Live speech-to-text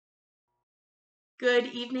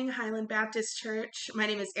Good evening, Highland Baptist Church. My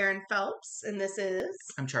name is Erin Phelps, and this is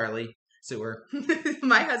I'm Charlie Suer.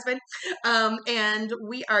 my husband. And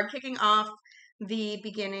we are kicking off the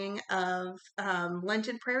beginning of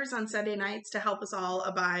Lenten prayers on Sunday nights to help us all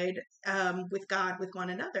abide with God, with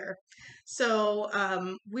one another. So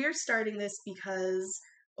we're starting this because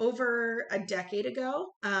over a decade ago,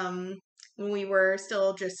 when we were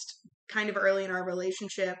still just kind of early in our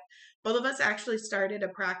relationship, both of us actually started a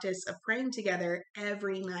practice of praying together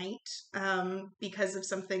every night because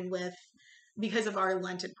of our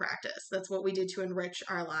Lenten practice. That's what we did to enrich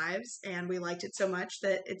our lives, and we liked it so much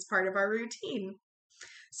that it's part of our routine.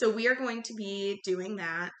 So we are going to be doing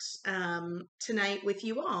that tonight with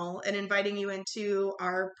you all and inviting you into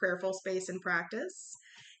our prayerful space and practice.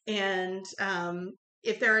 And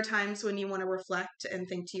if there are times when you want to reflect and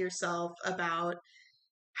think to yourself about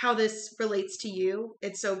how this relates to you,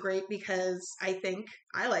 it's so great because I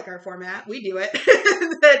like our format. We do it,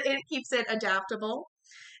 that it keeps it adaptable.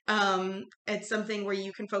 It's something where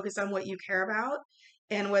you can focus on what you care about.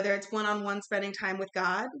 And whether it's one-on-one spending time with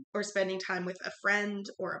God or spending time with a friend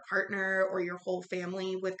or a partner or your whole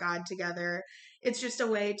family with God together, it's just a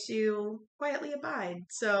way to quietly abide.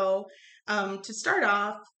 So to start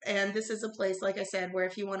off, and this is a place, like I said, where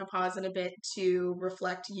if you want to pause in a bit to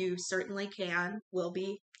reflect, you certainly can. We'll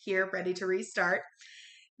be here ready to restart.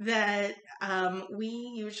 That we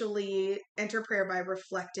usually enter prayer by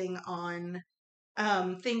reflecting on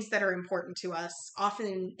things that are important to us,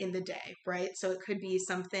 often in the day, right? So it could be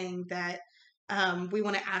something that we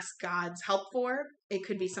want to ask God's help for. It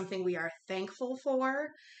could be something we are thankful for.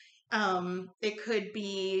 It could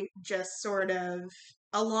be just sort of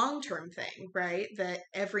a long-term thing, right? That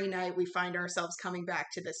every night we find ourselves coming back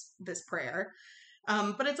to this prayer.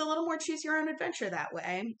 But it's a little more choose your own adventure that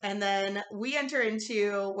way. And then we enter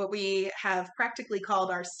into what we have practically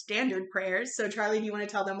called our standard prayers. So Charlie, do you want to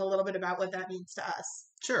tell them a little bit about what that means to us?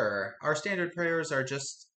 Sure. Our standard prayers are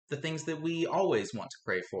just the things that we always want to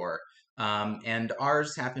pray for. And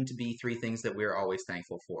ours happen to be three things that we're always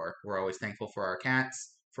thankful for. We're always thankful for our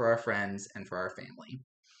cats, for our friends, and for our family.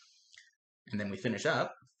 And then we finish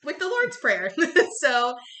up with the Lord's Prayer.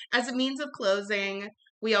 So as a means of closing,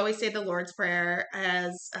 we always say the Lord's Prayer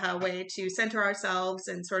as a way to center ourselves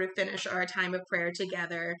and sort of finish our time of prayer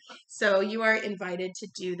together. So you are invited to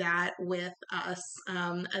do that with us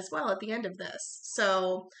as well at the end of this.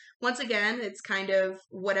 So once again, it's kind of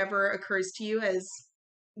whatever occurs to you as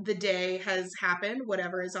the day has happened,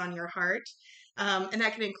 whatever is on your heart. And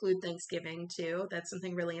that can include Thanksgiving too. That's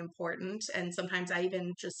something really important. And sometimes I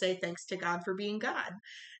even just say thanks to God for being God.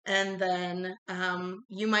 And then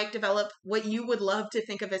you might develop what you would love to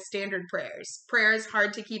think of as standard prayers. Prayer is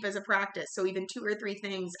hard to keep as a practice. So even 2 or 3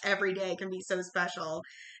 things every day can be so special.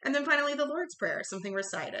 And then finally, the Lord's Prayer, something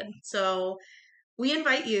recited. So we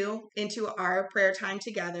invite you into our prayer time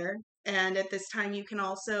together. And at this time, you can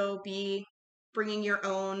also be bringing your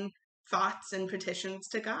own thoughts and petitions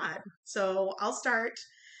to God. So I'll start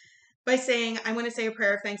by saying I want to say a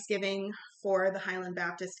prayer of thanksgiving for the Highland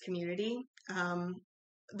Baptist community.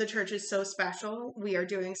 The church is so special. We are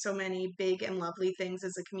doing so many big and lovely things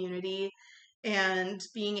as a community, and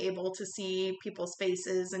being able to see people's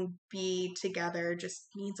faces and be together just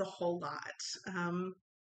means a whole lot.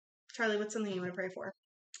 Charlie, what's something you want to pray for?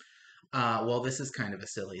 Well, this is kind of a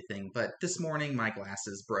silly thing, but this morning my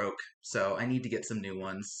glasses broke, so I need to get some new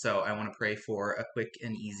ones. So I want to pray for a quick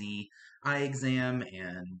and easy eye exam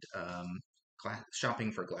and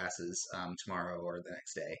shopping for glasses tomorrow or the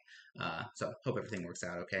next day. So hope everything works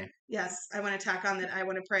out okay. Yes, I want to tack on that. I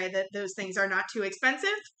want to pray that those things are not too expensive.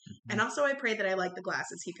 Mm-hmm. And also I pray that I like the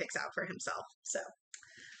glasses he picks out for himself. So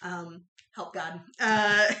help God.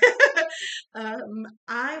 I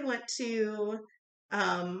want to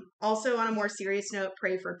also, on a more serious note,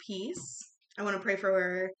 pray for peace. I want to pray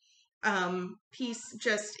for peace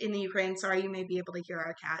just in the Ukraine. Sorry, you may be able to hear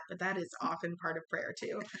our cat, but that is often part of prayer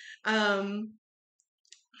too.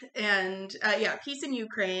 Peace in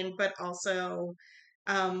Ukraine, but also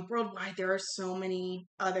worldwide. There are so many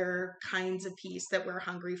other kinds of peace that we're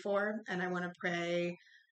hungry for, and I want to pray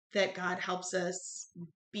that God helps us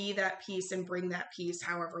be that peace and bring that peace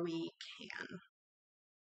however we can.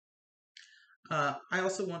 I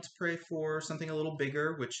also want to pray for something a little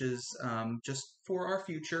bigger, which is just for our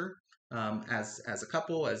future as a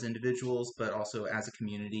couple, as individuals, but also as a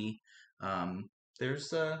community. There's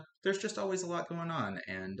just always a lot going on,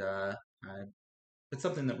 and it's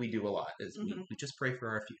something that we do a lot. Is we just pray for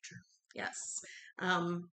our future. Yes.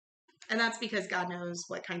 And that's because God knows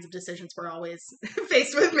what kinds of decisions we're always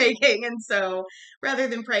faced with making. And so rather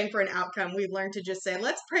than praying for an outcome, we've learned to just say,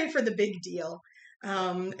 let's pray for the big deal.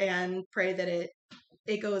 and pray that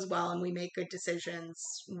it goes well and we make good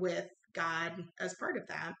decisions with God as part of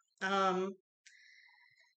that.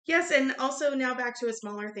 Yes, and also now back to a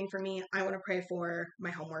smaller thing for me. I want to pray for my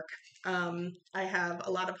homework. I have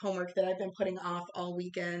a lot of homework that I've been putting off all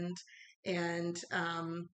weekend, and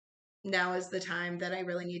now is the time that I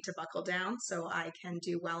really need to buckle down so I can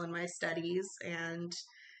do well in my studies and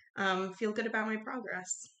feel good about my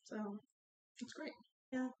progress. So That's great.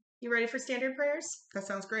 yeah, you ready for standard prayers? That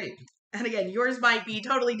sounds great. And again, yours might be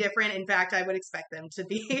totally different. In fact, I would expect them to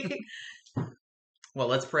be. Well,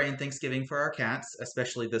 let's pray in thanksgiving for our cats,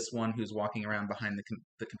 especially this one who's walking around behind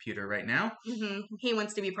the computer right now. He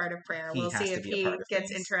wants to be part of prayer. He We'll has see to if be a he part of gets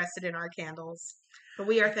things. interested in our candles. But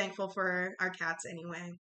we are thankful for our cats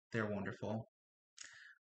anyway. They're wonderful.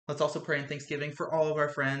 Let's also pray in thanksgiving for all of our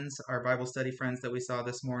friends, our Bible study friends that we saw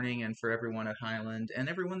this morning, and for everyone at Highland and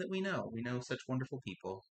everyone that we know. We know such wonderful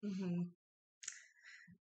people. Mm-hmm.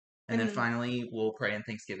 And then finally, we'll pray in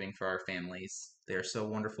thanksgiving for our families. They're so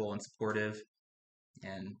wonderful and supportive,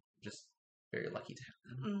 and just very lucky to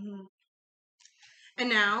have them. Mm-hmm. And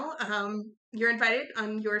now you're invited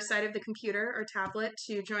on your side of the computer or tablet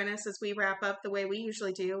to join us as we wrap up the way we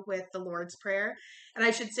usually do with the Lord's Prayer. And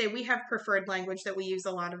I should say we have preferred language that we use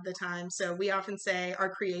a lot of the time. So we often say our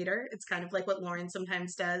Creator. It's kind of like what Lauren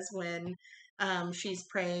sometimes does when she's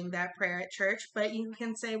praying that prayer at church. But you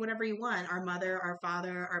can say whatever you want, our mother, our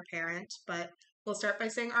father, our parent. But we'll start by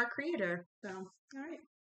saying our Creator. So, all right.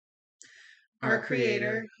 Our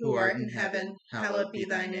Creator, who art in heaven, hallowed be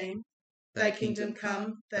thy name. Thy kingdom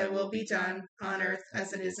come, thy will be done, on earth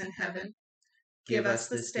as it is in heaven. Give us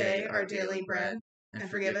this day our daily bread, and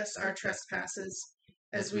forgive us our trespasses,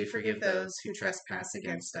 as we forgive those who trespass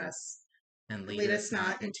against us. And lead us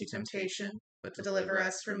not into temptation, but deliver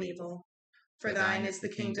us from evil. For thine is the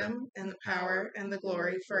kingdom, and the power, and the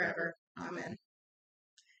glory forever. Amen.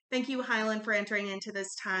 Thank you, Highland, for entering into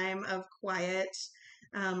this time of quiet,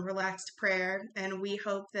 relaxed prayer. And we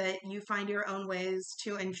hope that you find your own ways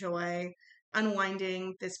to enjoy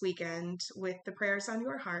unwinding this weekend with the prayers on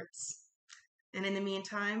your hearts. And in the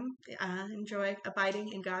meantime, enjoy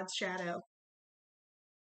abiding in God's shadow.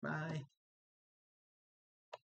 Bye.